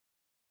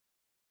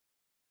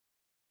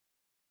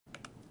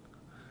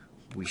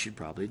we should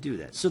probably do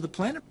that. So the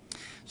planet.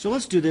 So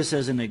let's do this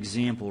as an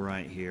example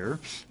right here.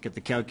 Get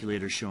the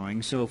calculator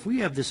showing. So if we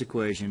have this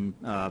equation,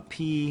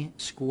 p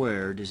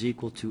squared is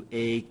equal to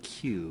a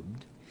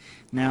cubed.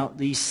 Now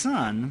the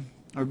sun,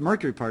 or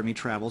Mercury, pardon me,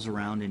 travels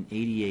around in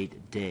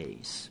 88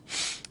 days.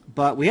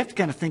 But we have to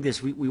kind of think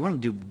this. We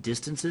want to do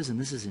distances, and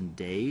this is in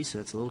days, so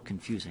that's a little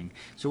confusing.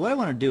 So what I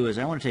want to do is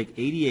I want to take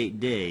 88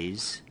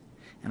 days,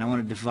 and I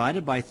want to divide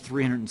it by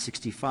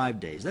 365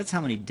 days. That's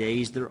how many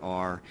days there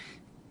are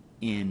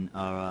in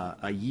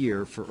a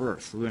year for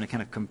Earth. We're going to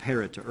kind of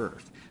compare it to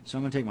Earth. So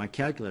I'm going to take my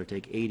calculator,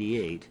 take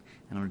 88,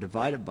 and I'm going to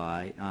divide it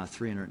by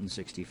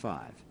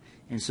 365.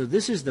 And so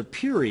this is the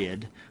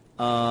period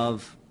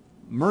of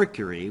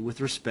Mercury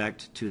with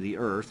respect to the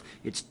Earth.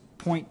 It's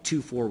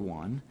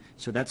 0.241,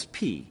 so that's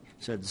P.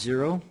 So that's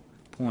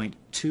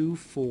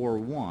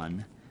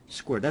 0.241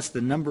 squared. That's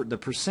the number, the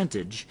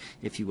percentage,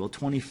 if you will,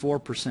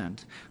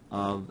 24%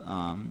 of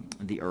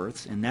the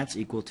Earth's, and that's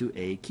equal to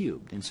a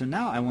cubed. And so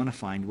now I want to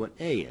find what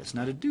a is.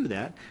 Now to do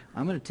that,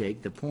 I'm going to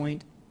take the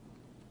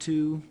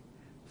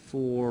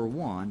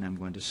 0.241, I'm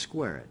going to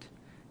square it.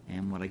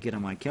 And what I get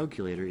on my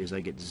calculator is I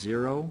get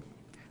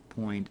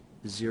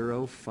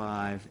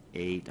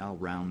 0.058, I'll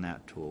round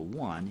that to a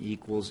 1,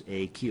 equals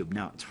a cubed.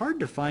 Now, it's hard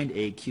to find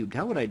a cubed.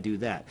 How would I do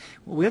that?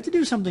 Well, we have to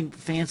do something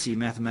fancy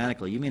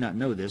mathematically. You may not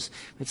know this.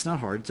 It's not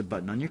hard. It's a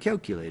button on your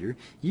calculator.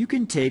 You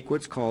can take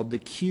what's called the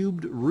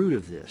cubed root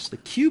of this. The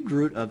cubed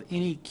root of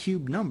any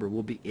cubed number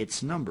will be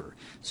its number.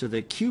 So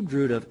the cubed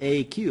root of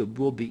a cubed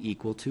will be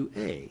equal to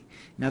a.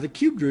 Now, the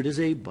cubed root is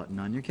a button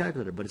on your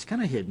calculator, but it's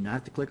kind of hidden. I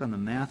have to click on the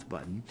math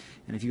button.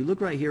 And if you look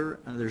right here,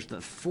 there's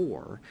the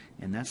 4,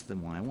 and that's the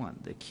one I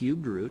want. The cubed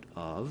root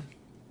of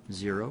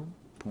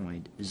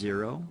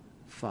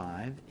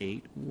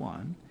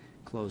 0.0581,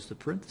 close the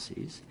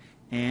parentheses,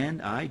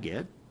 and I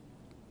get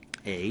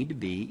a to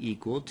be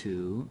equal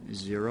to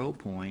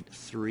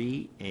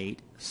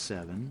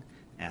 0.387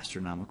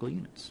 astronomical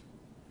units.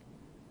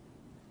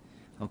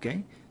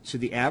 Okay, so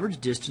the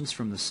average distance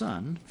from the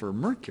sun for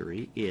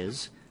Mercury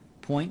is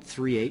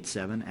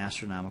 0.387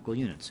 astronomical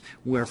units,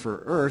 where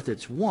for Earth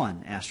it's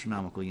 1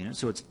 astronomical unit,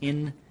 so it's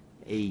in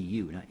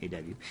AU, not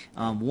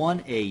AW.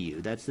 1 AU,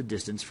 that's the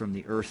distance from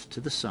the Earth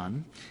to the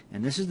Sun,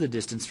 and this is the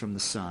distance from the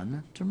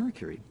Sun to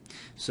Mercury.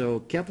 So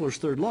Kepler's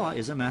third law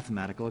is a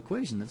mathematical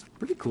equation. That's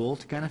pretty cool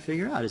to kind of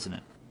figure out, isn't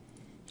it?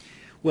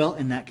 Well,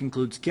 and that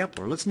concludes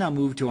Kepler. Let's now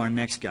move to our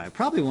next guy,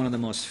 probably one of the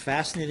most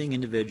fascinating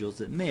individuals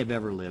that may have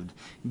ever lived,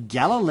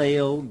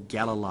 Galileo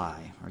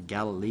Galilei, or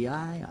Galilei,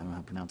 I don't know how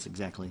to pronounce it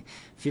exactly,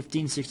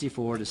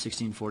 1564 to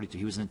 1642.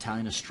 He was an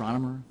Italian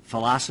astronomer,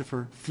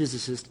 philosopher,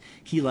 physicist.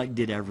 He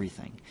did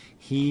everything.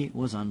 He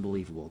was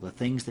unbelievable, the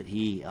things that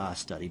he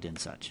studied and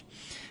such.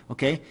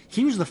 Okay,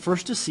 he was the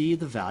first to see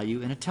the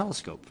value in a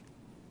telescope.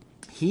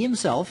 He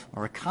himself,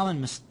 or a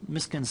common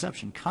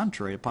misconception,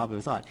 contrary to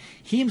popular thought,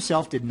 he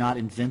himself did not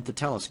invent the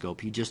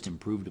telescope. He just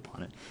improved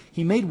upon it.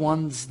 He made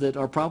ones that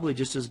are probably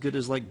just as good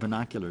as like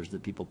binoculars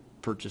that people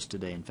purchase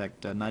today. In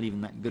fact, not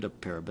even that good a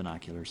pair of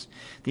binoculars.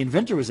 The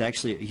inventor was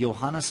actually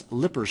Johannes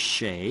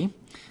Lippershey.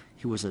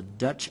 He was a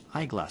Dutch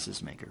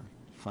eyeglasses maker.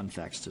 Fun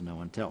facts to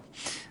know and tell.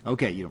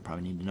 Okay, you don't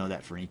probably need to know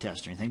that for any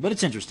test or anything, but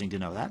it's interesting to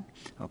know that.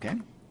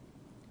 Okay.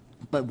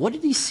 But what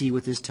did he see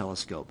with his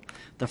telescope?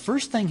 The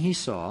first thing he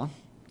saw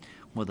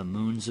were the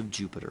moons of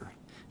Jupiter.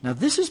 Now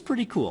this is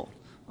pretty cool,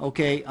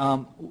 okay,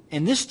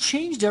 and this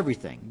changed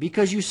everything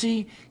because you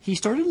see he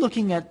started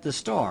looking at the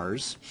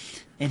stars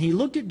and he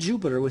looked at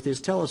Jupiter with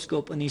his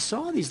telescope and he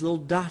saw these little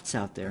dots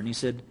out there and he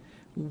said,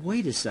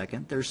 wait a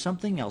second, there's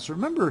something else.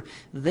 Remember,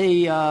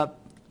 the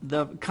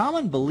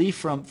common belief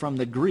from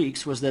the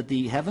Greeks was that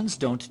the heavens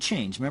don't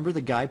change. Remember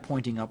the guy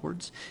pointing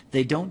upwards?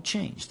 They don't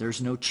change.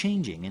 There's no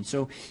changing. And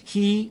so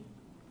he,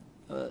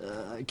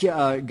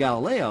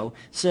 Galileo,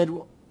 said,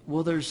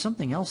 well, there's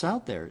something else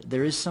out there.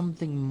 There is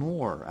something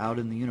more out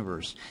in the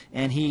universe.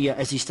 And he,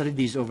 as he studied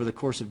these over the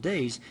course of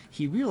days,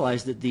 he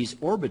realized that these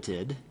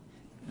orbited,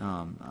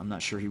 I'm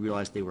not sure he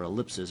realized they were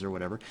ellipses or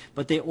whatever,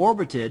 but they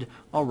orbited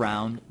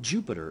around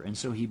Jupiter. And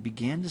so he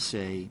began to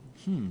say,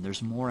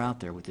 there's more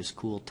out there with this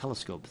cool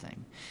telescope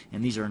thing.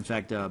 And these are, in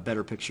fact,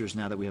 better pictures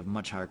now that we have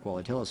much higher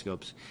quality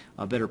telescopes,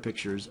 better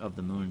pictures of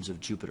the moons of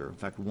Jupiter. In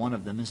fact, one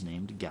of them is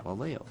named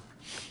Galileo.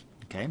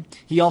 Okay.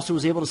 He also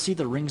was able to see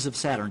the rings of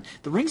Saturn.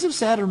 The rings of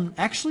Saturn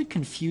actually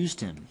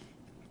confused him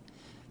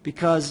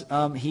because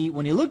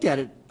when he looked at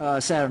it,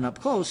 Saturn up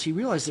close, he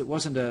realized it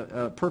wasn't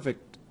a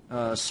perfect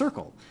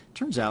circle.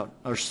 Turns out,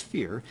 or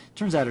sphere.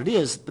 Turns out it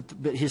is,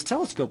 but his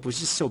telescope was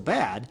just so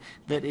bad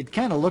that it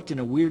kind of looked in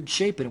a weird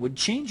shape, and it would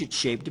change its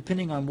shape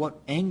depending on what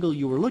angle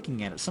you were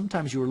looking at it.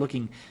 Sometimes you were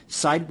looking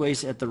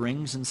sideways at the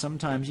rings, and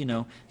sometimes,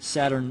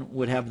 Saturn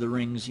would have the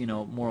rings,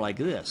 more like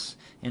this.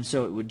 And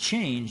so it would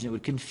change, and it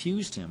would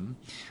confuse him,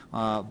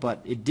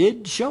 but it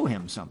did show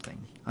him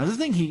something. Another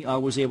thing he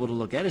was able to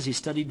look at is he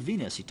studied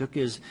Venus. He took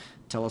his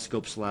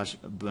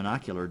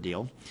telescope/binocular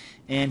deal,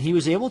 and he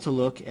was able to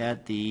look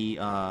at the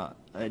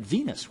at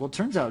Venus. Well, it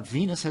turns out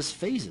Venus has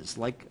phases,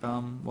 like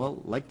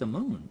the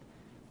moon.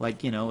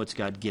 Like, it's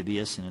got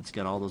gibbous and it's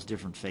got all those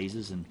different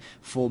phases and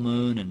full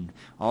moon and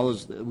all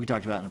those we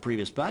talked about in the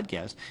previous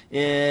podcast.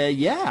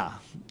 Yeah.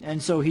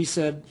 And so he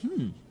said,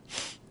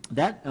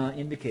 that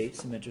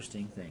indicates some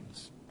interesting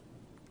things.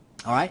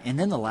 All right, and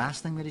then the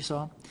last thing that he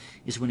saw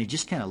is when he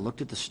just kind of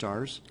looked at the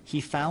stars,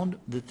 he found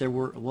that there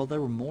were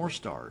more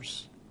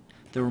stars.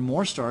 There were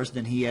more stars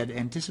than he had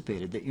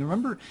anticipated. That you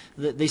remember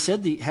that they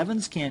said the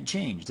heavens can't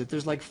change, that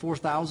there's like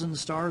 4,000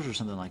 stars or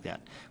something like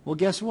that. Well,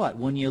 guess what?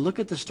 When you look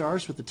at the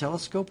stars with the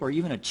telescope or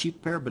even a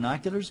cheap pair of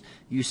binoculars,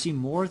 you see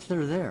more that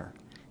are there.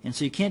 And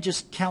so you can't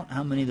just count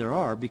how many there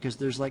are because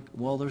there's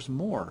there's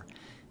more.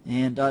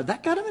 And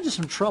that got him into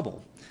some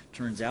trouble,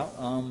 turns out.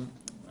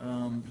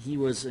 He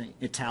was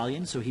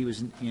Italian, so he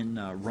was in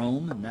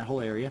Rome and that whole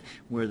area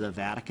where the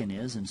Vatican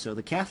is, and so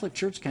the Catholic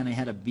Church kind of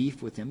had a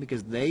beef with him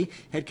because they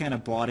had kind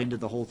of bought into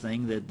the whole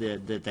thing that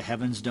the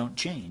heavens don't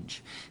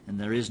change, and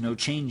there is no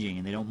changing,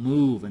 and they don't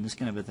move, and this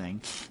kind of a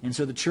thing. And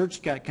so the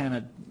church got kind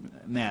of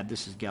mad.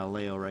 This is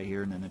Galileo right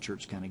here, and then the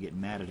church kind of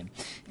getting mad at him.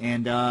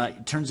 And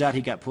it turns out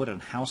he got put on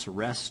house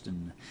arrest,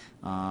 and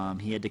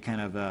he had to kind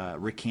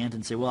of recant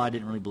and say, well, I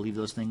didn't really believe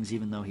those things,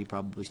 even though he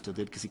probably still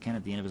did, because he kind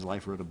of at the end of his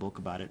life wrote a book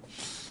about it.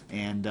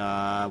 And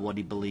what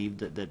he believed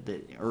that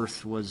the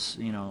Earth was,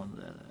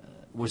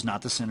 was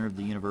not the center of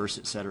the universe,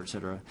 et cetera, et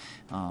cetera.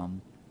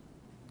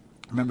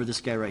 Remember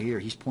this guy right here,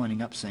 he's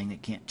pointing up saying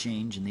it can't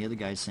change, and the other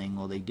guy's saying,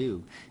 well, they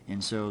do.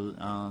 And so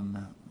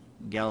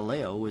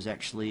Galileo was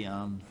actually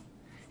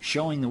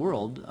showing the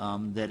world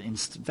that, in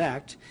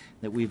fact,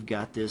 that we've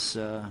got this,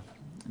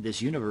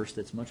 this universe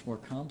that's much more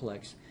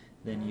complex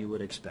than you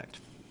would expect.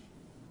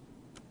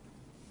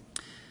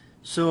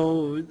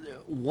 So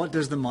what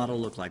does the model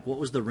look like? What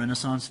was the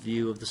Renaissance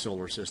view of the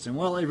solar system?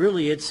 Well,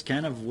 it's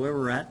kind of where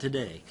we're at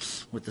today,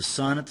 with the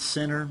sun at the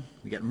center.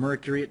 We got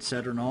Mercury,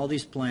 etc., and all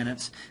these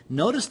planets.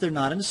 Notice they're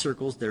not in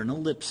circles, they're in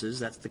ellipses.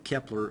 That's the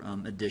Kepler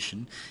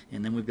edition.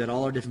 And then we've got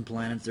all our different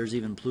planets. There's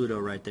even Pluto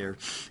right there.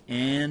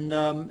 And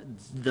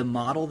the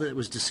model that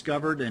was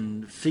discovered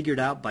and figured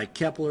out by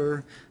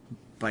Kepler,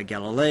 by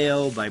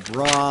Galileo, by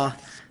Brahe,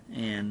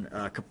 and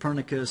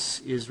Copernicus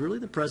is really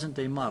the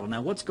present-day model.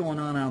 Now, what's going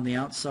on the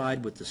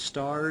outside with the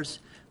stars?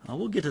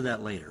 We'll get to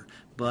that later.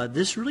 But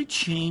this really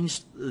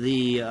changed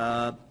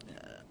the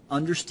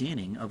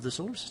understanding of the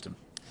solar system.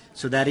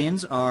 So that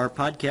ends our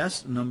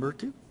podcast number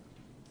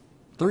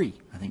 3,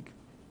 I think.